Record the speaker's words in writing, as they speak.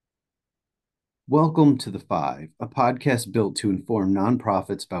Welcome to The 5, a podcast built to inform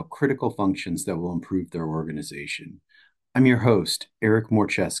nonprofits about critical functions that will improve their organization. I'm your host, Eric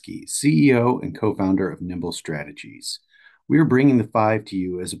Morcheski, CEO and co founder of Nimble Strategies. We are bringing The 5 to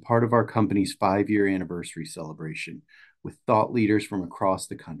you as a part of our company's 5-year anniversary celebration with thought leaders from across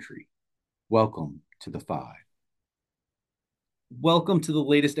the country. Welcome to The 5. Welcome to the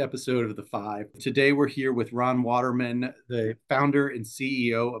latest episode of The 5. Today we're here with Ron Watermon, the founder and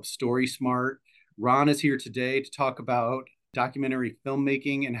CEO of StorySmart. Ron is here today to talk about documentary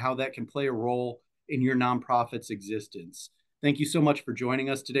filmmaking and how that can play a role in your nonprofit's existence. Thank you so much for joining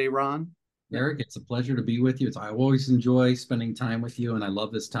us today, Ron. Eric, it's a pleasure to be with you. I always enjoy spending time with you, and I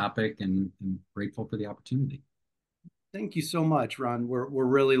love this topic and I'm grateful for the opportunity. Thank you so much, Ron. We're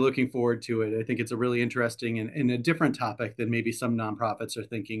really looking forward to it. I think it's a really interesting and a different topic than maybe some nonprofits are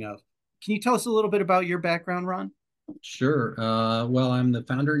thinking of. Can you tell us a little bit about your background, Ron? Sure. Well, I'm the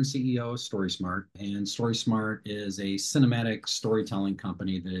founder and CEO of StorySmart, and StorySmart is a cinematic storytelling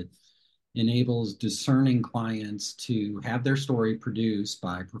company that enables discerning clients to have their story produced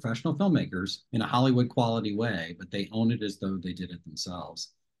by professional filmmakers in a Hollywood quality way, but they own it as though they did it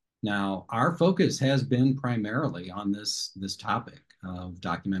themselves. Now, our focus has been primarily on this topic of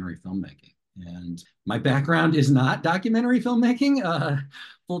documentary filmmaking. And my background is not documentary filmmaking.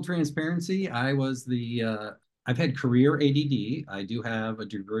 Full transparency, I've had career ADD. I do have a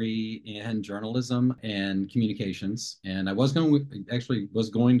degree in journalism and communications, and I was going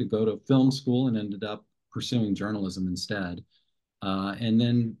to go to film school and ended up pursuing journalism instead. And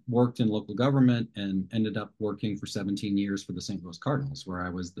then worked in local government and ended up working for 17 years for the St. Louis Cardinals, where I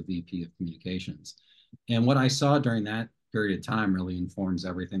was the VP of communications. And what I saw during that period of time really informs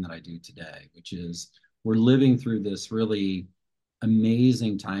everything that I do today, which is we're living through this really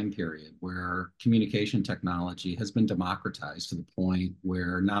amazing time period where communication technology has been democratized to the point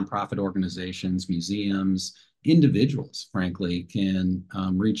where nonprofit organizations, museums, individuals, frankly, can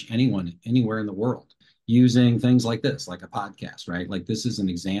reach anyone anywhere in the world using things like this, like a podcast, right? Like this is an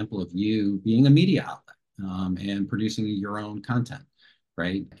example of you being a media outlet and producing your own content,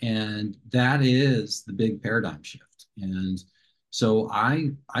 right? And that is the big paradigm shift. And so I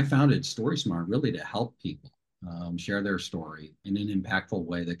founded StorySmart really to help people share their story in an impactful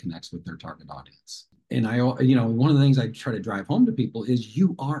way that connects with their target audience. And one of the things I try to drive home to people is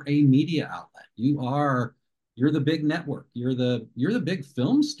you are a media outlet. You're the big network. You're the big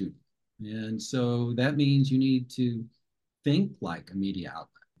film studio. And so that means you need to think like a media outlet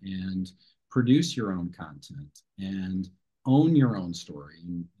and produce your own content and own your own story.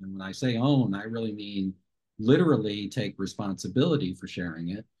 And when I say own, I really mean literally take responsibility for sharing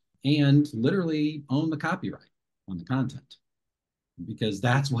it and literally own the copyright on the content because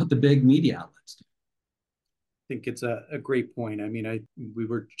that's what the big media outlets do. I think it's a great point. I mean, we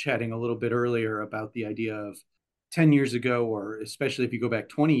were chatting a little bit earlier about the idea of 10 years ago, or especially if you go back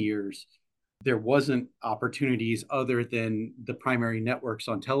 20 years, there wasn't opportunities other than the primary networks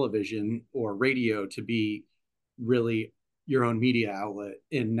on television or radio to be really your own media outlet.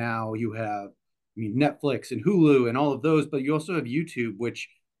 And now you have, I mean, Netflix and Hulu and all of those, but you also have YouTube, which,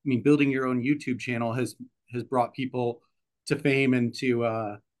 I mean, building your own YouTube channel has brought people to fame and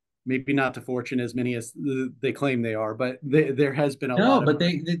to maybe not to fortune as many as they claim they are, but there has been a No, lot of. but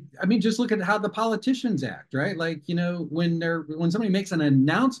I mean, just look at how the politicians act, right? Like, when somebody makes an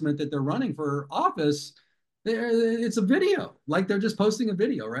announcement that they're running for office, it's a video. Like they're just posting a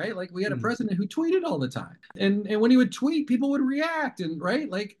video, right? Like we had a president who tweeted all the time. And when he would tweet, people would react and right?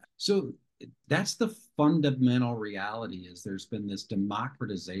 Like, so that's the fundamental reality is there's been this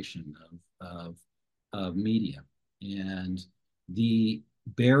democratization of media and the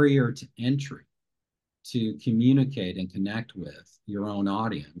barrier to entry to communicate and connect with your own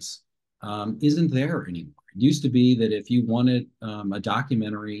audience isn't there anymore. It used to be that if you wanted a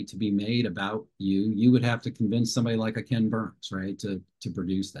documentary to be made about you, you would have to convince somebody like a Ken Burns, right, to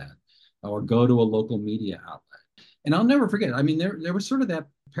produce that, or go to a local media outlet. And I'll never forget. I mean, there was sort of that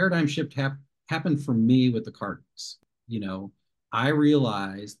paradigm shift happened for me with the Cardinals. You know, I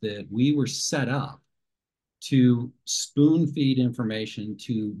realized that we were set up to spoon feed information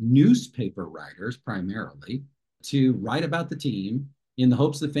to newspaper writers primarily to write about the team in the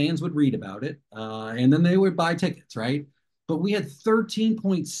hopes that fans would read about it and then they would buy tickets, right? But we had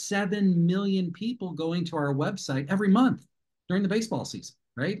 13.7 million people going to our website every month during the baseball season,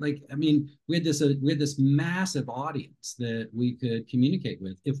 right? Like, I mean, we had this massive audience that we could communicate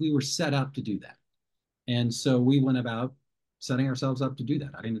with if we were set up to do that. And so we went about setting ourselves up to do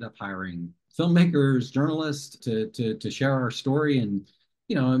that. I ended up hiring filmmakers, journalists to share our story. And,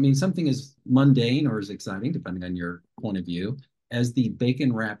 I mean, something as mundane or as exciting, depending on your point of view, as the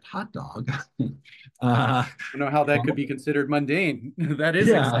bacon wrapped hot dog. I don't know how that could well, be considered mundane. That is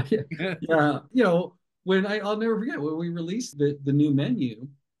yeah, exciting. yeah. I'll never forget when we released the new menu,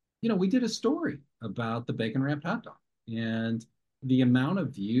 we did a story about the bacon wrapped hot dog. And the amount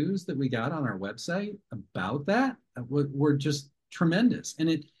of views that we got on our website about that were just tremendous. And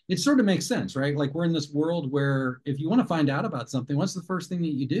it sort of makes sense, right? Like we're in this world where if you want to find out about something, what's the first thing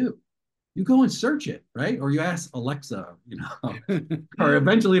that you do? You go and search it, right? Or you ask Alexa, or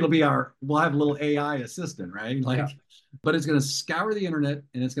eventually we'll have a little AI assistant, right? Yeah. But it's going to scour the internet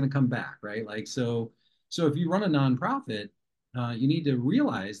and it's going to come back, right? So if you run a nonprofit, you need to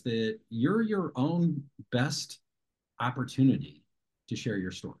realize that you're your own best opportunity to share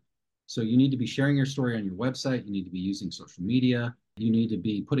your story. So you need to be sharing your story on your website. You need to be using social media. You need to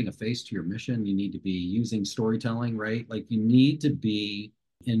be putting a face to your mission. You need to be using storytelling, right? Like you need to be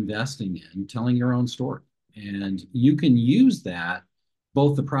investing in telling your own story. And you can use that,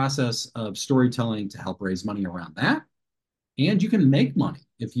 both the process of storytelling to help raise money around that, and you can make money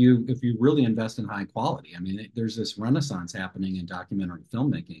if you really invest in high quality. I mean, there's this renaissance happening in documentary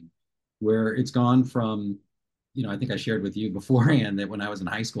filmmaking where it's gone from, I think I shared with you beforehand that when I was in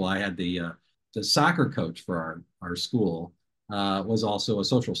high school, I had the soccer coach for our school was also a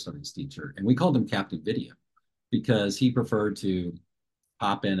social studies teacher, and we called him Captain Video because he preferred to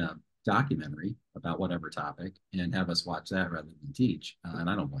pop in a documentary about whatever topic and have us watch that rather than teach. And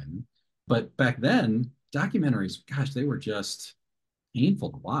I don't blame him. But back then, documentaries, gosh, they were just painful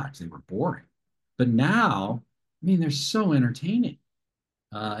to watch. They were boring. But now, I mean, they're so entertaining.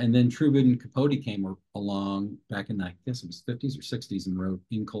 And then Truman Capote came along back in, I guess it was 50s or 60s and wrote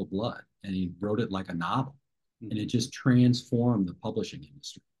In Cold Blood. And he wrote it like a novel. And it just transformed the publishing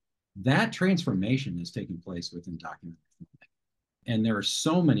industry. That transformation is taking place within documentary filmmaking. And there are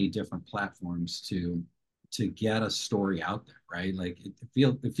so many different platforms to get a story out there, right? Like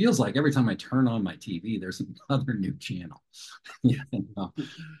it feels like every time I turn on my TV, there's another new channel. I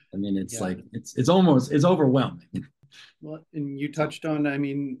mean, it's Yeah. like it's overwhelming. Well, and you So touched on, I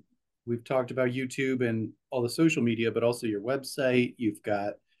mean, we've talked about YouTube and all the social media, but also your website. You've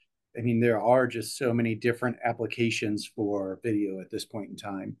got, I mean, there are just so many different applications for video at this point in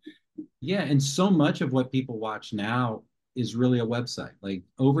time. yeah, and so much of what people watch now is really a website, like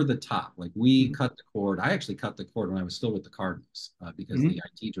over the top. Like we Mhm. cut the cord. I actually cut the cord when I was still with the Cardinals because the Mhm.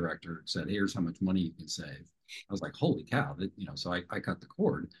 IT director said, "Here's how much money you can save." I was like, "Holy cow!" So I cut the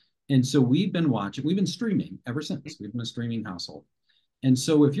cord, and so we've been streaming ever since. We've been a streaming household, and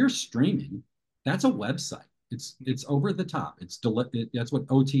so if you're streaming, that's a website. It's over the top. That's what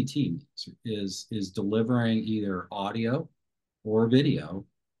OTT means is delivering either audio or video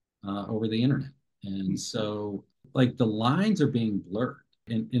over the internet. And so, like, the lines are being blurred.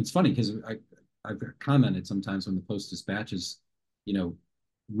 And it's funny because I've commented sometimes when the Post Dispatch is, you know,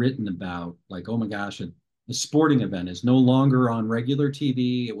 written about, like, oh my gosh, a sporting event is no longer on regular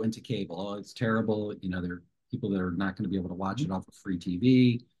TV. It went to cable. Oh, it's terrible. There are people that are not going to be able to watch it off of free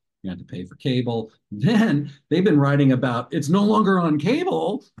TV. You have to pay for cable. Then they've been writing about it's no longer on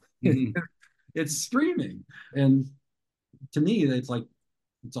cable. Mhm. It's streaming. And to me, it's like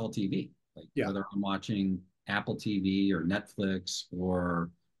it's all TV. Like Yeah. whether I'm watching Apple TV or Netflix or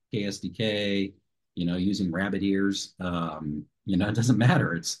KSDK, using rabbit ears, it doesn't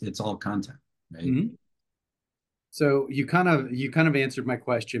matter. It's all content, right? Mhm. So you kind of answered my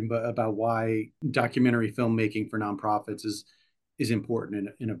question, but about why documentary filmmaking for nonprofits is important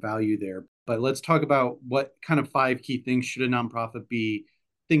and a value there. But let's talk about what kind of five key things should a nonprofit be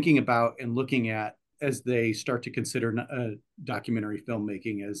thinking about and looking at as they start to consider documentary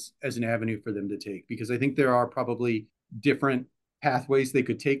filmmaking as an avenue for them to take. Because I think there are probably different pathways they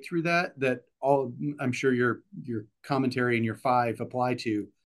could take through that all I'm sure your commentary and your five apply to.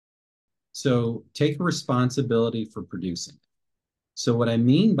 So take responsibility for producing. So what I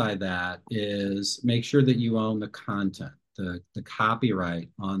mean by that is make sure that you own the content, the copyright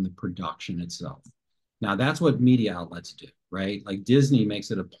on the production itself. Now that's what media outlets do, right? Like Disney makes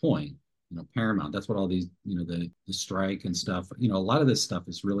it a point, Paramount, that's what all these, the strike and stuff, a lot of this stuff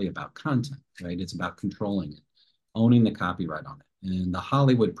is really about content, right? It's about controlling it, owning the copyright on it. And the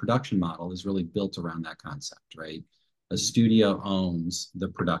Hollywood production model is really built around that concept, right? A studio owns the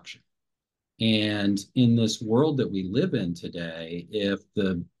production. And in this world that we live in today, if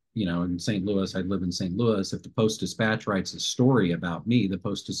in St. Louis, I live in St. Louis, if the Post Dispatch writes a story about me, the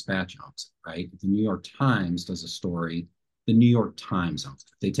Post Dispatch owns it, right? If the New York Times does a story, the New York Times owns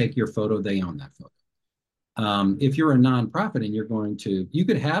it. If they take your photo, they own that photo. If you're a nonprofit and you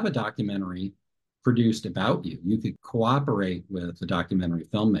could have a documentary produced about you. You could cooperate with a documentary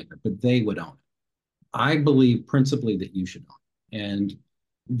filmmaker, but they would own it. I believe principally that you should own And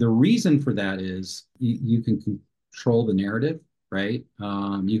the reason for that is you can control the narrative, right?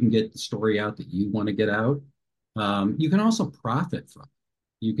 You can get the story out that you want to get out. You can also profit from it.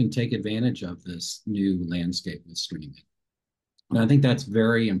 You can take advantage of this new landscape with streaming. And I think that's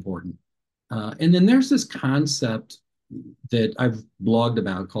very important. And then there's this concept that I've blogged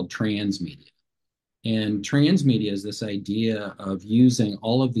about called transmedia. And transmedia is this idea of using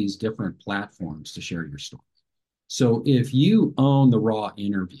all of these different platforms to share your story. So if you own the raw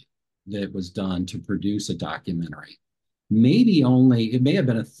interview that was done to produce a documentary, maybe only, it may have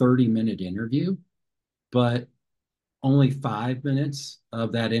been a 30-minute interview, but only 5 minutes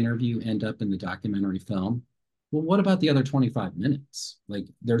of that interview end up in the documentary film. Well, what about the other 25 minutes? Like,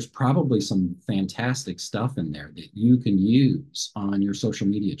 there's probably some fantastic stuff in there that you can use on your social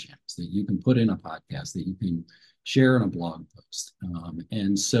media channels, that you can put in a podcast, that you can share in a blog post.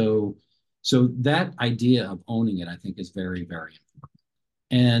 So that idea of owning it, I think, is very, very important.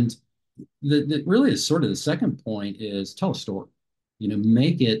 And really is sort of the second point is tell a story.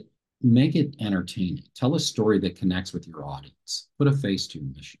 Make it entertaining. Tell a story that connects with your audience. Put a face to your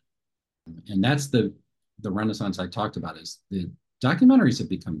mission. And that's the renaissance I talked about, is the documentaries have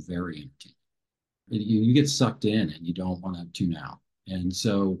become very entertaining. You get sucked in and you don't want to tune out. And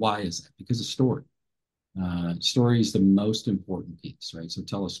so why is that? Because of story. Story is the most important piece, right? So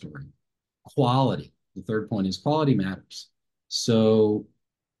tell a story. Quality. The third point is quality matters. So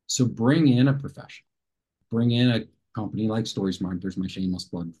bring in a professional. Bring in a company like StorySmart. There's my shameless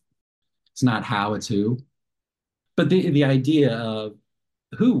plug. It's not how, it's who. But the idea of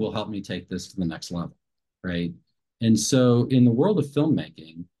who will help me take this to the next level, right? And so in the world of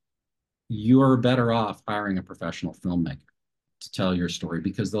filmmaking, you're better off hiring a professional filmmaker to tell your story,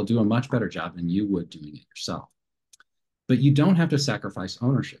 because they'll do a much better job than you would doing it yourself. But you don't have to sacrifice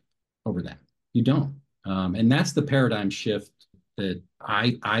ownership over that. You don't. And that's the paradigm shift that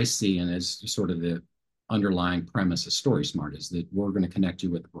I see, and is sort of the underlying premise of StorySmart, is that we're going to connect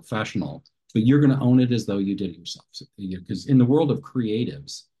you with a professional, but you're going to own it as though you did it yourself. Because in the world of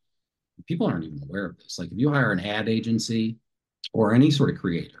creatives, people aren't even aware of this. Like, if you hire an ad agency or any sort of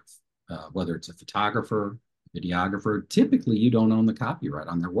creative, whether it's a photographer, videographer, typically you don't own the copyright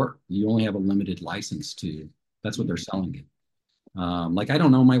on their work. You only have a limited license to, that's what they're selling it. Like, I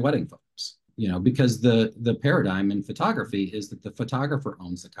don't own my wedding photos, because the paradigm in photography is that the photographer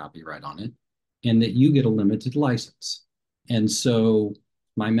owns the copyright on it, and that you get a limited license. And so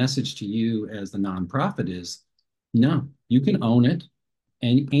my message to you as the nonprofit is, no, you can own it,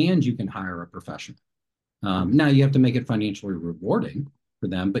 and you can hire a professional. Now you have to make it financially rewarding for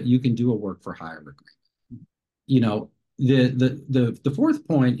them, but you can do a work for hire agreement. The fourth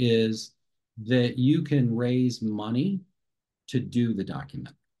point is that you can raise money to do the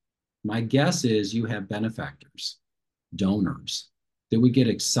documentary. My guess is you have benefactors, donors, that would get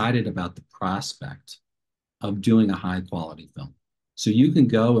excited about the prospect of doing a high quality film. So you can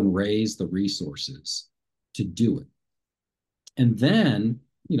go and raise the resources to do it. And then,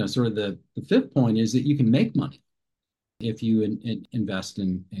 sort of the fifth point is that you can make money if you invest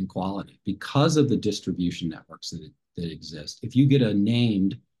in quality, because of the distribution networks that exist. If you get a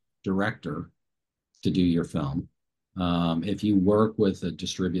named director to do your film, if you work with a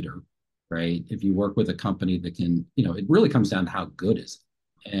distributor, right? If you work with a company that can, it really comes down to how good is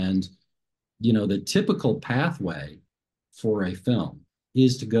it. And, the typical pathway for a film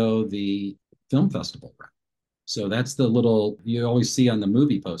is to go the film festival route. So that's the little, you always see on the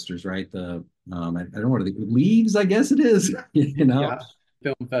movie posters, right? I don't know what are the leaves, I guess it is, Yeah,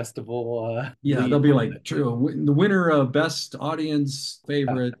 film festival. Yeah, they'll be like, the winner of best audience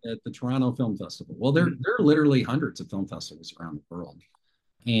favorite at the Toronto Film Festival. Well, there are literally hundreds of film festivals around the world.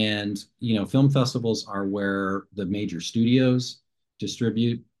 And, film festivals are where the major studios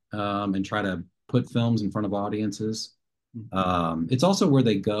distribute and try to put films in front of audiences. It's also where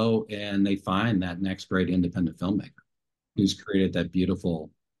they go and they find that next great independent filmmaker who's created that beautiful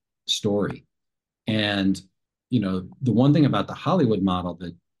story. And, the one thing about the Hollywood model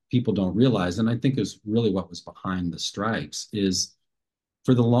that people don't realize, and I think is really what was behind the strikes, is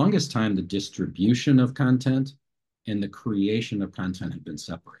for the longest time, the distribution of content and the creation of content have been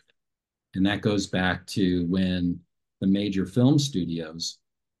separated. And that goes back to when the major film studios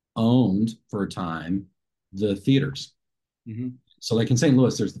owned, for a time, the theaters. Mm-hmm. So like in St.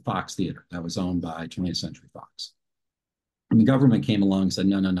 Louis, there's the Fox Theater that was owned by 20th Century Fox. And the government came along and said,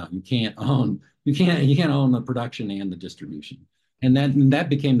 no, you can't own the production and the distribution. And that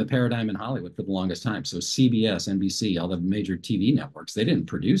became the paradigm in Hollywood for the longest time. So CBS, NBC, all the major TV networks, they didn't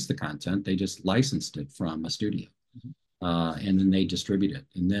produce the content, they just licensed it from a studio. and then they distribute it.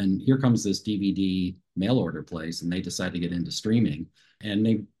 And then here comes this DVD mail order place, and they decide to get into streaming. And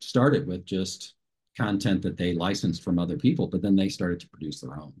they started with just content that they licensed from other people, but then they started to produce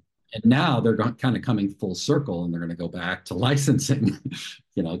their own. And now they're kind of coming full circle, and they're going to go back to licensing,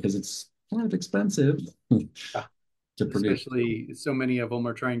 because it's kind of expensive Yeah. to produce. Especially so many of them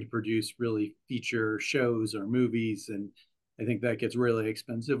are trying to produce really feature shows or movies, and I think that gets really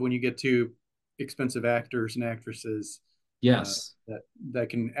expensive when you get to expensive actors and actresses. Yes. That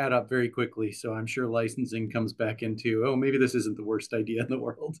can add up very quickly. So I'm sure licensing comes back into, oh, maybe this isn't the worst idea in the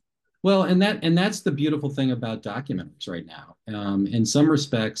world. Well, and that's the beautiful thing about documentaries right now. In some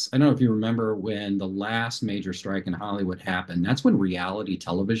respects, I don't know if you remember when the last major strike in Hollywood happened. That's when reality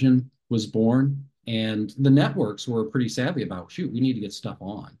television was born, and the networks were pretty savvy about, shoot, we need to get stuff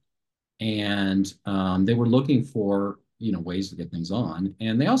on, and they were looking for ways to get things on,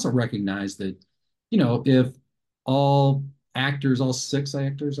 and they also recognized that if all actors, all six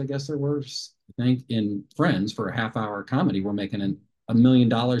actors, I guess there were, I think, in Friends for a half hour comedy, were making $1 million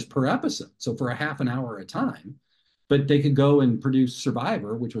per episode. So for a half an hour at a time, but they could go and produce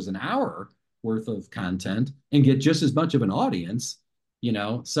Survivor, which was an hour worth of content, and get just as much of an audience.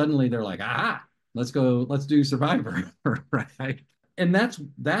 Suddenly they're like, let's go, let's do Survivor, right? And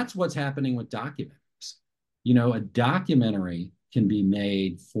that's what's happening with documentaries. A documentary can be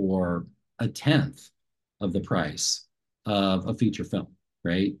made for a tenth of the price of a feature film,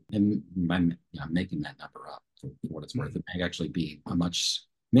 right? And I'm making that number up for what it's worth. It may actually be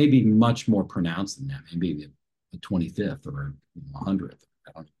maybe much more pronounced than that. Maybe a 25th or a 100th.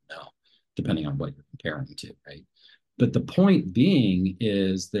 I don't even know, depending on what you're comparing to, right? But the point being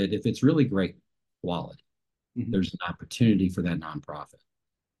is that if it's really great quality, there's an opportunity for that nonprofit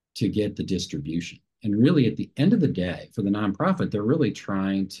to get the distribution. And really, at the end of the day, for the nonprofit, they're really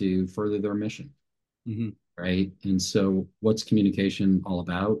trying to further their mission, right? And so, what's communication all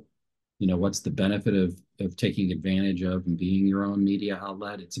about? What's the benefit of taking advantage of and being your own media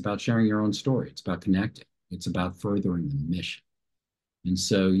outlet? It's about sharing your own story. It's about connecting. It's about furthering the mission. And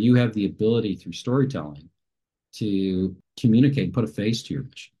so, you have the ability through storytelling to communicate, put a face to your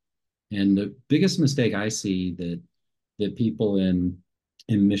mission. And the biggest mistake I see that people in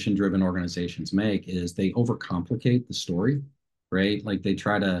mission driven organizations make is they overcomplicate the story, right? Like they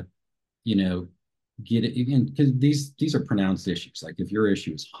try to, get it again, because these are pronounced issues. Like if your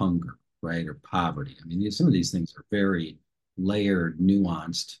issue is hunger, right, or poverty. I mean, some of these things are very layered,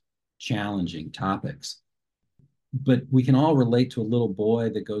 nuanced, challenging topics. But we can all relate to a little boy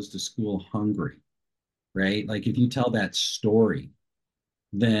that goes to school hungry, right? Like if you tell that story,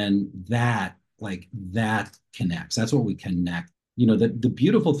 then that connects. That's what we connect. The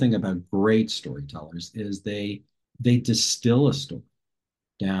beautiful thing about great storytellers is they distill a story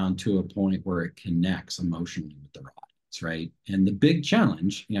down to a point where it connects emotionally with their audience, right? And the big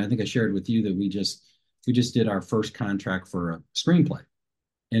challenge, I think I shared with you that we just did our first contract for a screenplay,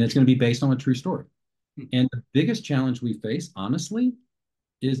 and it's going to be based on a true story. And the biggest challenge we face, honestly,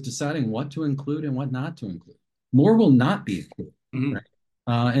 is deciding what to include and what not to include. More will not be included,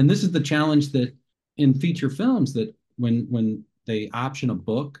 right? And this is the challenge that in feature films, that when they option a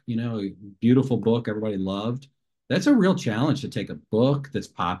book, a beautiful book everybody loved, that's a real challenge to take a book that's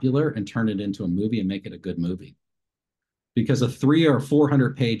popular and turn it into a movie and make it a good movie. Because a 300 or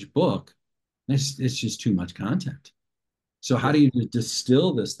 400-page book, it's just too much content. So how do you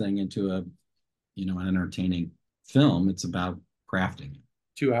distill this thing into an entertaining film? It's about crafting.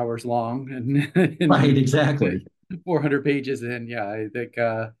 2 hours long and right, exactly. 400 pages in. Yeah, I think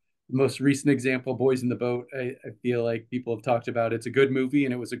the most recent example, Boys in the Boat, I feel like people have talked about. It's a good movie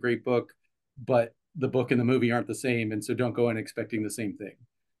and it was a great book, but the book and the movie aren't the same, and so don't go in expecting the same thing.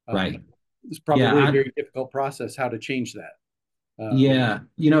 Right. It's Yeah. probably a very difficult process how to change that. Yeah,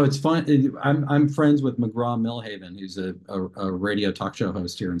 it's fun. I'm friends with McGraw-Milhaven, who's a radio talk show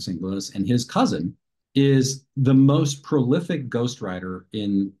host here in St. Louis, and his cousin is the most prolific ghostwriter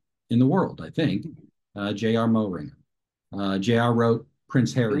in the world, I think. J.R. Moehringer. J.R. wrote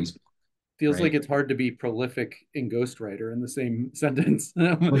Prince Harry's book. Feels right? like it's hard to be prolific and ghostwriter in the same sentence.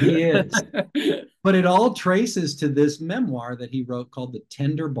 Well, he is. But it all traces to this memoir that he wrote called The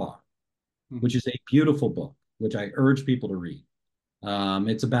Tender Bar, which is a beautiful book, which I urge people to read.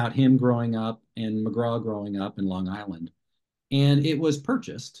 It's about him growing up and McGraw growing up in Long Island. And it was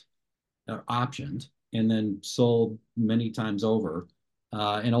purchased, optioned, and then sold many times over.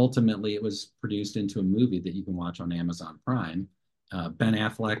 And ultimately, it was produced into a movie that you can watch on Amazon Prime. Ben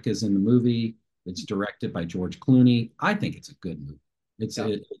Affleck is in the movie. It's directed by George Clooney. I think it's a good movie. It's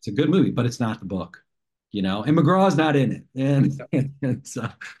a good movie, but it's not the book. and McGraw's not in it. And so,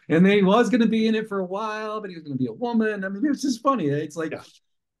 and he was going to be in it for a while, but he was going to be a woman. I mean, it's just funny. It's like, Yeah.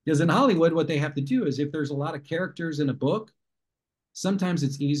 because in Hollywood, what they have to do is if there's a lot of characters in a book, sometimes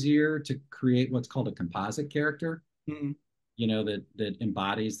it's easier to create what's called a composite character, Mm-hmm. that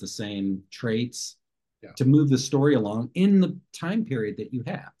embodies the same traits Yeah. to move the story along in the time period that you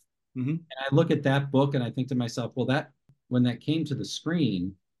have. Mm-hmm. And I look at that book and I think to myself, well, that when that came to the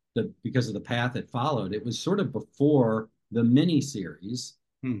screen, because of the path it followed, it was sort of before the mini series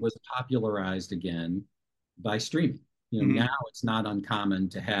was popularized again by streaming. Mm-hmm. Now it's not uncommon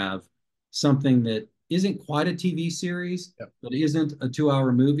to have something that isn't quite a TV series, Yep. but isn't a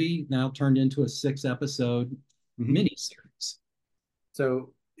 2-hour movie now turned into a 6-episode Mm-hmm. mini series.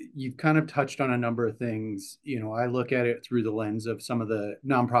 So you've kind of touched on a number of things. I look at it through the lens of some of the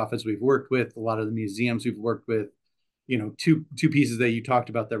nonprofits we've worked with, a lot of the museums we've worked with. Two pieces that you talked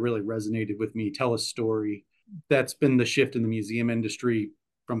about that really resonated with me. Tell a story. That's been the shift in the museum industry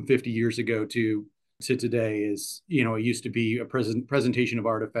from 50 years ago to today. Is it used to be a presentation of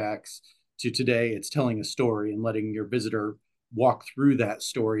artifacts, to today it's telling a story and letting your visitor walk through that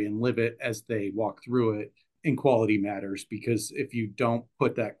story and live it as they walk through it. And quality matters, because if you don't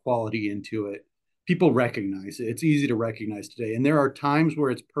put that quality into it, people recognize it. It's easy to recognize today. And there are times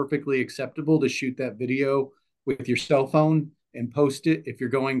where it's perfectly acceptable to shoot that video with your cell phone and post it if you're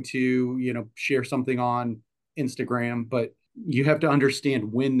going to, share something on Instagram. But you have to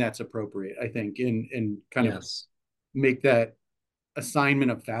understand when that's appropriate, I think, and kind of Yes. make that assignment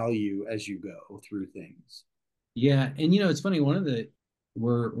of value as you go through things. Yeah, and it's funny.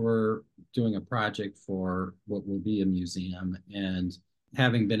 We're doing a project for what will be a museum, and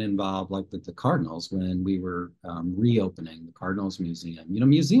having been involved like with the Cardinals when we were reopening the Cardinals Museum.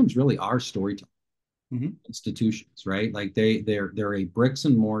 Museums really are storytelling Mm-hmm. institutions, right? Like they're a bricks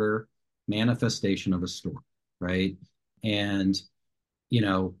and mortar manifestation of a story, right? And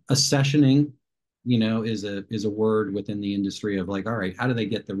accessioning, is a word within the industry of like, all right, how do they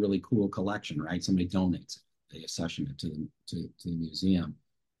get the really cool collection, right? Somebody donates it, they accession it to the museum.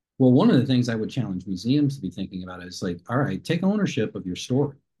 Well, one of the things I would challenge museums to be thinking about is like, all right, take ownership of your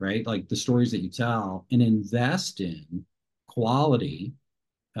story, right? Like the stories that you tell, and invest in quality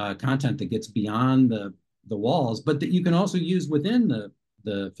content that gets beyond the walls, but that you can also use within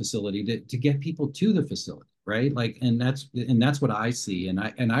the facility to get people to the facility, right? Like, and that's what I see, and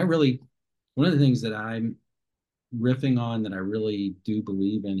I really, one of the things that I'm riffing on that I really do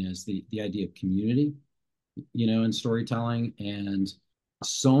believe in is the idea of community, in storytelling. And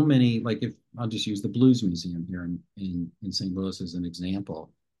so many, like, if I'll just use the Blues Museum here in St. Louis as an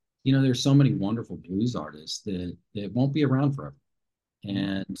example, there's so many wonderful blues artists that won't be around forever.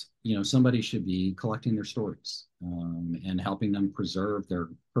 And somebody should be collecting their stories, and helping them preserve their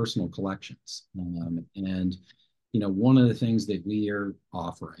personal collections. And one of the things that we are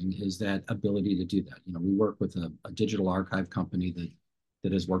offering is that ability to do that. We work with a digital archive company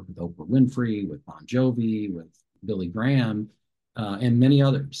that has worked with Oprah Winfrey, with Bon Jovi, with Billy Graham, and many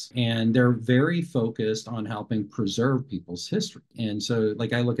others. And they're very focused on helping preserve people's history. And so,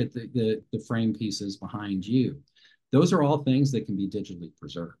 like, I look at the frame pieces behind you. Those are all things that can be digitally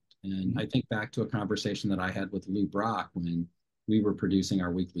preserved. And Mm-hmm. I think back to a conversation that I had with Lou Brock when we were producing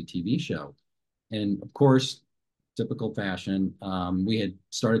our weekly TV show. And of course, typical fashion, we had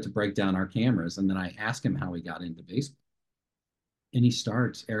started to break down our cameras. And then I asked him how he got into baseball. And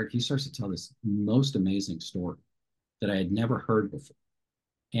Eric, he starts to tell this most amazing story that I had never heard before.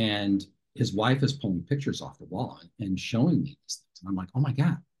 And his wife is pulling pictures off the wall and showing me these things. And I'm like, oh my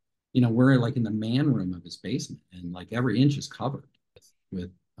God. We're like in the man room of his basement, and like every inch is covered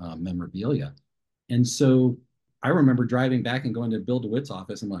with memorabilia. And so I remember driving back and going to Bill DeWitt's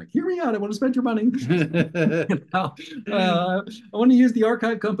office. And I'm like, hear me out. I want to spend your money. I want to use the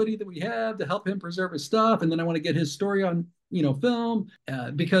archive company that we have to help him preserve his stuff. And then I want to get his story on, film,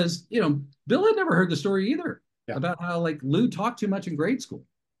 because, Bill had never heard the story either Yeah. about how like Lou talked too much in grade school.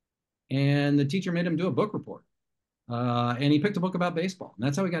 And the teacher made him do a book report. And he picked a book about baseball. And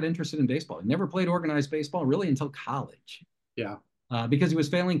that's how he got interested in baseball. He never played organized baseball really until college. Yeah. Because he was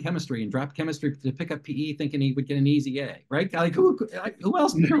failing chemistry and dropped chemistry to pick up PE thinking he would get an easy A, right? Like, who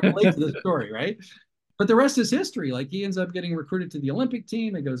else can relate to this story, right? But the rest is history. Like, he ends up getting recruited to the Olympic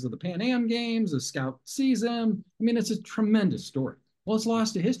team. He goes to the Pan Am Games. A scout sees him. I mean, it's a tremendous story. Well, it's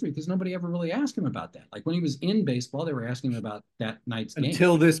lost to history because nobody ever really asked him about that. Like when he was in baseball, they were asking him about that night's game.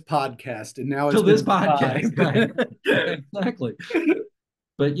 Until this podcast, and now it's Till this been podcast, right? Exactly.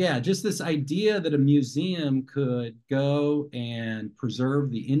 But yeah, just this idea that a museum could go and preserve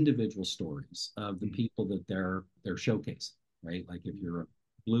the individual stories of the people that they're showcasing, right? Like if you're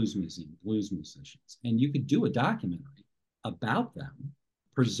blues museum, blues musicians, and you could do a documentary about them,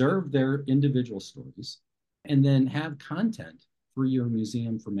 preserve their individual stories, and then have content for your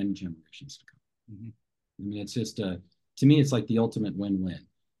museum for many generations to come. Mm-hmm. I mean, it's just to me, it's like the ultimate win-win.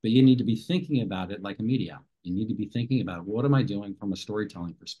 But you need to be thinking about it like a media. You need to be thinking about what am I doing from a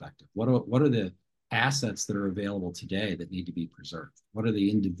storytelling perspective? What are the assets that are available today that need to be preserved? What are the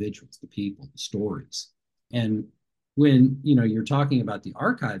individuals, the people, the stories? And when you're talking about the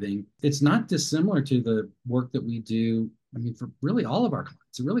archiving, it's not dissimilar to the work that we do. I mean, for really all of our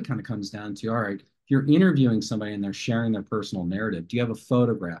clients, it really kind of comes down to, all right, if you're interviewing somebody and they're sharing their personal narrative, do you have a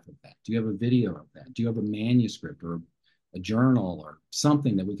photograph of that? Do you have a video of that? Do you have a manuscript or a journal or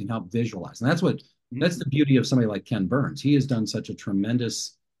something that we can help visualize? And that's the beauty of somebody like Ken Burns. He has done such a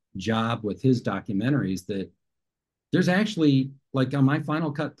tremendous job with his documentaries that there's actually, like on my Final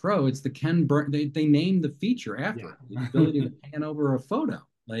Cut Pro, it's the Ken Burns. They named the feature after it, the ability to pan over a photo.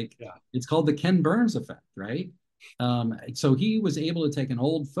 Like it's called the Ken Burns effect, right? So he was able to take an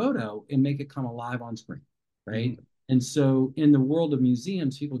old photo and make it come alive on screen, right? Mm-hmm. And so in the world of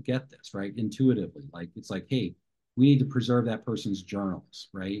museums, people get this, right? Intuitively, like it's like, hey, we need to preserve that person's journals,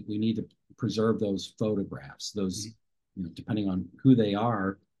 right? We need to preserve those photographs, those, depending on who they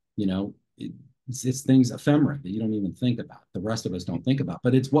are, it's things ephemera that you don't even think about. The rest of us don't think about,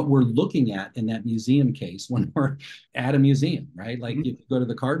 but it's what we're looking at in that museum case when we're at a museum, right? Like if you go to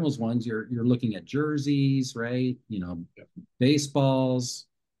the Cardinals ones, you're looking at jerseys, right? Baseballs,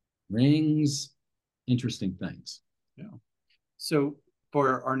 rings, interesting things. Yeah. So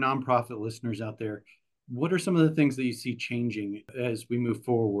for our nonprofit listeners out there, what are some of the things that you see changing as we move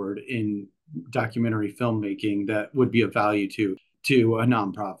forward in documentary filmmaking that would be of value to a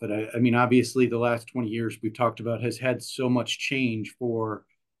nonprofit? I mean, obviously, the last 20 years we've talked about has had so much change for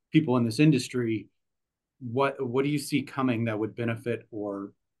people in this industry. What do you see coming that would benefit,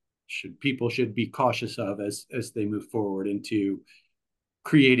 or people should be cautious of as they move forward into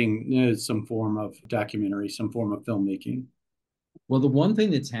creating some form of documentary, some form of filmmaking? Well, the one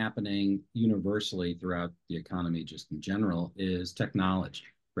thing that's happening universally throughout the economy, just in general, is technology,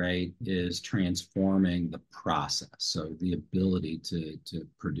 right? Is transforming the process. So the ability to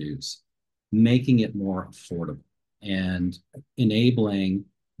produce, making it more affordable and enabling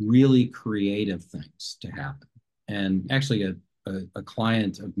really creative things to happen. And actually, a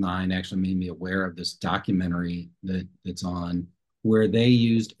client of mine actually made me aware of this documentary that's on where they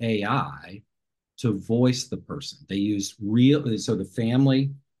used AI to voice the person. They used so the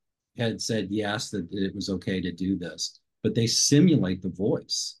family had said yes, that it was okay to do this, but they simulate the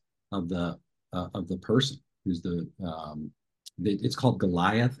voice of the person who's it's called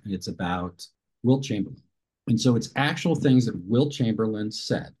Goliath, and it's about Wilt Chamberlain. And so it's actual things that Wilt Chamberlain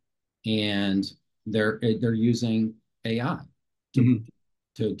said, and they're using AI to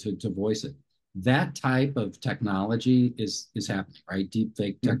voice it. That type of technology is happening, right? Deep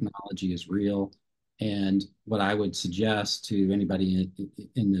fake technology is real. And what I would suggest to anybody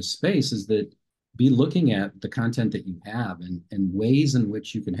in this space is that be looking at the content that you have and ways in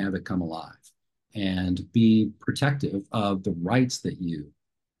which you can have it come alive, and be protective of the rights that you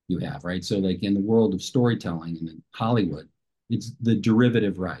have, right? So like in the world of storytelling and in Hollywood, it's the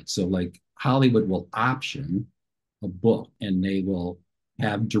derivative rights. So like Hollywood will option a book and they will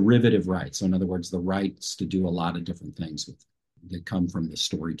have derivative rights. So in other words, the rights to do a lot of different things that come from the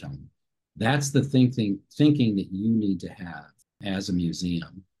storytelling. That's the thinking that you need to have as a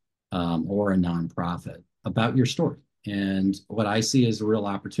museum or a nonprofit about your story. And what I see as a real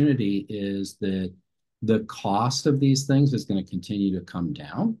opportunity is that the cost of these things is going to continue to come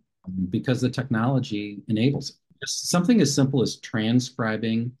down because the technology enables it. Just something as simple as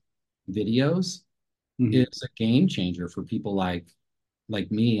transcribing videos is a game changer for people like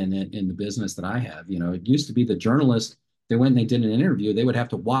me in the business that I have. It used to be the journalist, they went and they did an interview, they would have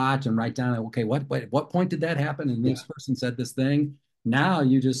to watch and write down, okay, what point did that happen? And this person said this thing. Now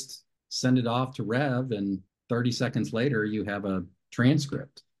you just send it off to Rev, and 30 seconds later, you have a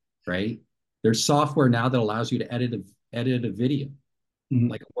transcript, right? There's software now that allows you to edit a video,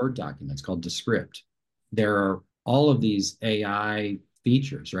 like a Word document. It's called Descript. There are all of these AI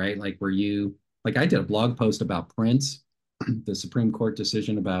features, right? Like I did a blog post about Prince, the Supreme Court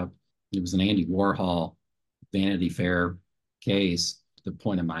decision about, it was an Andy Warhol Vanity Fair case. The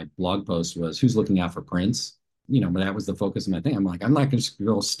point of my blog post was, who's looking out for Prince? But that was the focus of my thing. I'm like, I'm not going to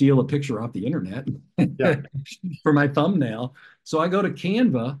go steal a picture off the internet for my thumbnail. So I go to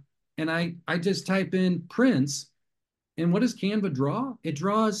Canva and I just type in Prince. And what does Canva draw? It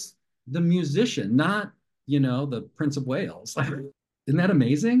draws the musician, not, the Prince of Wales. Isn't that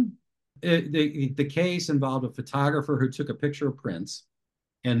amazing? The case involved a photographer who took a picture of Prince,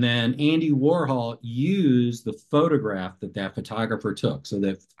 And then Andy Warhol used the photograph that that photographer took. So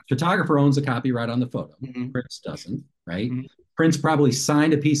the photographer owns a copyright on the photo. Mm-hmm. Prince doesn't, right? Mm-hmm. Prince probably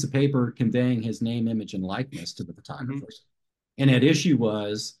signed a piece of paper conveying his name, image, and likeness to the Mm-hmm. photographers. And at issue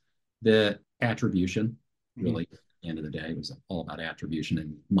was the attribution. Mm-hmm. Really, at the end of the day, it was all about attribution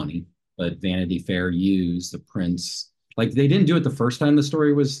and money. But Vanity Fair used the Prince. Like they didn't do it the first time the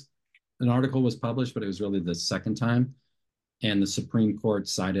story was an article was published, but it was really the second time. And the Supreme Court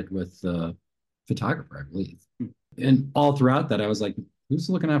sided with the photographer, I believe. And all throughout that, I was like, who's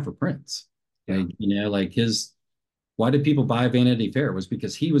looking out for Prince? Yeah. Like, like why did people buy Vanity Fair? It was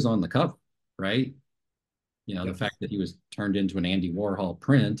because he was on the cover, right? The Yes. fact that he was turned into an Andy Warhol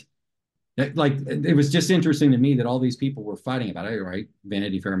print. Like, it was just interesting to me that all these people were fighting about it, right?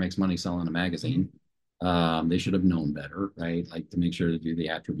 Vanity Fair makes money selling a Mm-hmm. magazine. They should have known better, right? Like to make sure to do the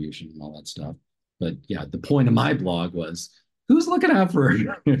attribution and all that stuff. But yeah, the point of my blog was who's looking out for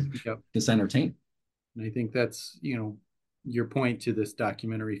Yep. this entertainment? And I think that's, your point to this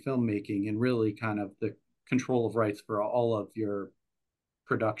documentary filmmaking and really kind of the control of rights for all of your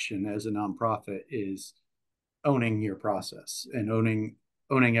production as a nonprofit is owning your process and owning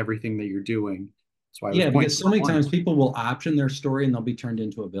everything that you're doing. That's why I was Yeah, pointing because so out many one. times people will option their story and they'll be turned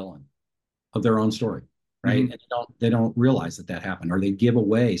into a villain of their own story, right? Mm-hmm. And they don't realize that happened, or they give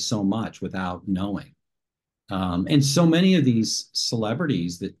away so much without knowing. And so many of these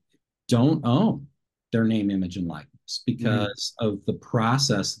celebrities that don't own their name, image, and likeness Mm-hmm. because of the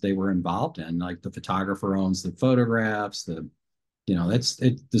process they were involved in. Like the photographer owns the photographs, that's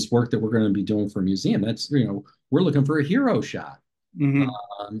it, this work that we're going to be doing for a museum. That's, we're looking for a hero shot. Mm-hmm.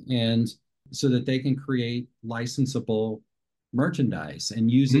 And so that they can create licensable merchandise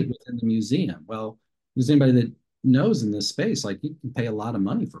and use it Mm-hmm. within the museum. Well, there's anybody that knows in this space, like you can pay a lot of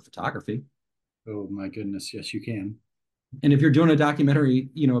money for photography. Oh my goodness, yes, you can. And if you're doing a documentary,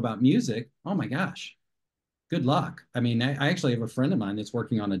 about music, oh my gosh, good luck. I mean, I actually have a friend of mine that's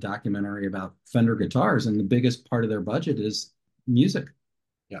working on a documentary about Fender guitars, and the biggest part of their budget is music.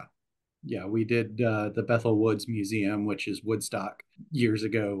 Yeah. Yeah, we did the Bethel Woods Museum, which is Woodstock, years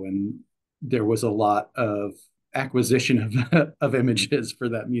ago, and there was a lot of acquisition of of images for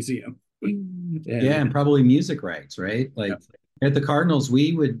that museum. Yeah, And and probably music rights, right? yeah. Like at the Cardinals,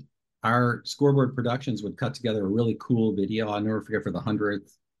 our scoreboard productions would cut together a really cool video. I'll never forget for the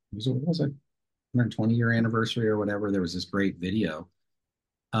 100th, what was it, 120-year anniversary or whatever. There was this great video,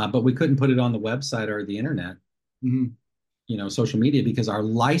 but we couldn't put it on the website or the internet, Mm-hmm. social media, because our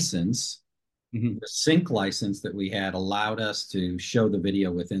license, Mm-hmm. the sync license that we had, allowed us to show the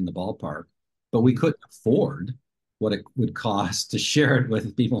video within the ballpark, but we Mm-hmm. couldn't afford what it would cost to share it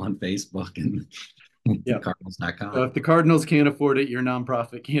with people on Facebook and Yeah. So Cardinals.com. if the Cardinals can't afford it, your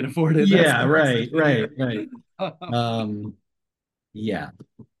nonprofit can't afford it. Yeah, That's right, the right, right. thing. Um, yeah,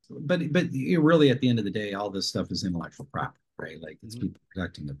 but really, at the end of the day, all this stuff is intellectual property, right? Like it's Mhm. people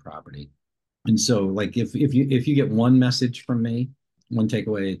protecting the property. And so, like, if you get one message from me, one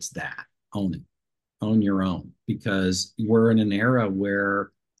takeaway, it's that own it, own your own, because we're in an era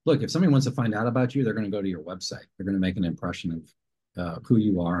where, look, if somebody wants to find out about you, they're going to go to your website. They're going to make an impression of who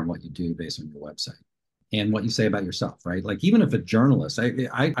you are and what you do based on your website and what you say about yourself, right? Like even if a journalist,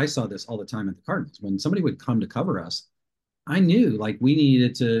 I saw this all the time at the Cardinals. When somebody would come to cover us, I knew like we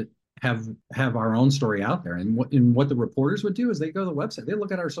needed to have our own story out there. And what the reporters would do is they go to the website, they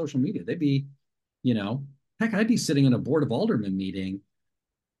look at our social media. They'd be, you know, heck, I'd be sitting in a board of aldermen meeting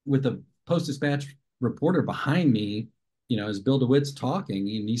with a Post Dispatch reporter behind me, as Bill DeWitt's talking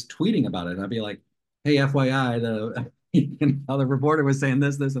and he's tweeting about it. And I'd be like, hey, FYI, the reporter was saying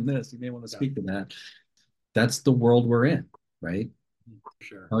this, this, and this. You may want to Yeah, speak to that. That's the world we're in, right? for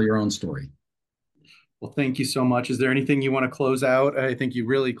sure. Tell your own story. Well, thank you so much. Is there anything you want to close out? I think you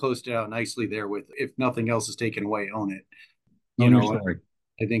really closed it out nicely there with, if nothing else is taken away, own it. You Own your know, story.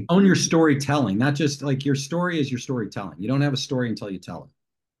 I think, Own your storytelling, not just like your story is your storytelling. You don't have a story until you tell it.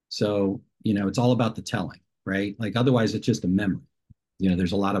 So, it's all about the telling, right? Like otherwise it's just a memory.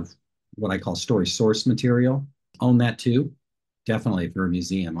 There's a lot of what I call story source material. Own that too. Definitely if you're a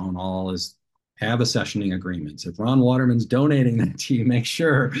museum, own all is have accessioning agreements. If Ron Waterman's donating that to you, make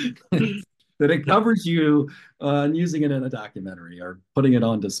sure that it yeah. covers you using it in a documentary or putting it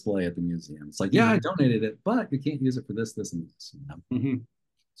on display at the museum. It's like, yeah, I Mhm. donated it, but you can't use it for this, this, and this. Mhm.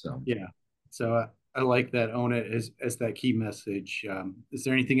 So Yeah. So I like that. Own it as that key message. Is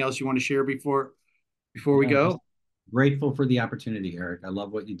there anything else you want to share before we yeah, go? just grateful for the opportunity, Eric. I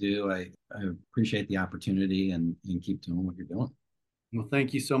love what you do. I appreciate the opportunity and keep doing what you're doing. Well,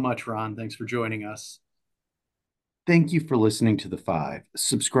 thank you so much, Ron. Thanks for joining us. Thank you for listening to The 5.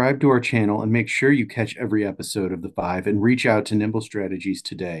 Subscribe to our channel and make sure you catch every episode of The 5 and reach out to Nimble Strategies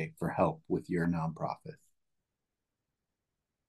today for help with your nonprofit.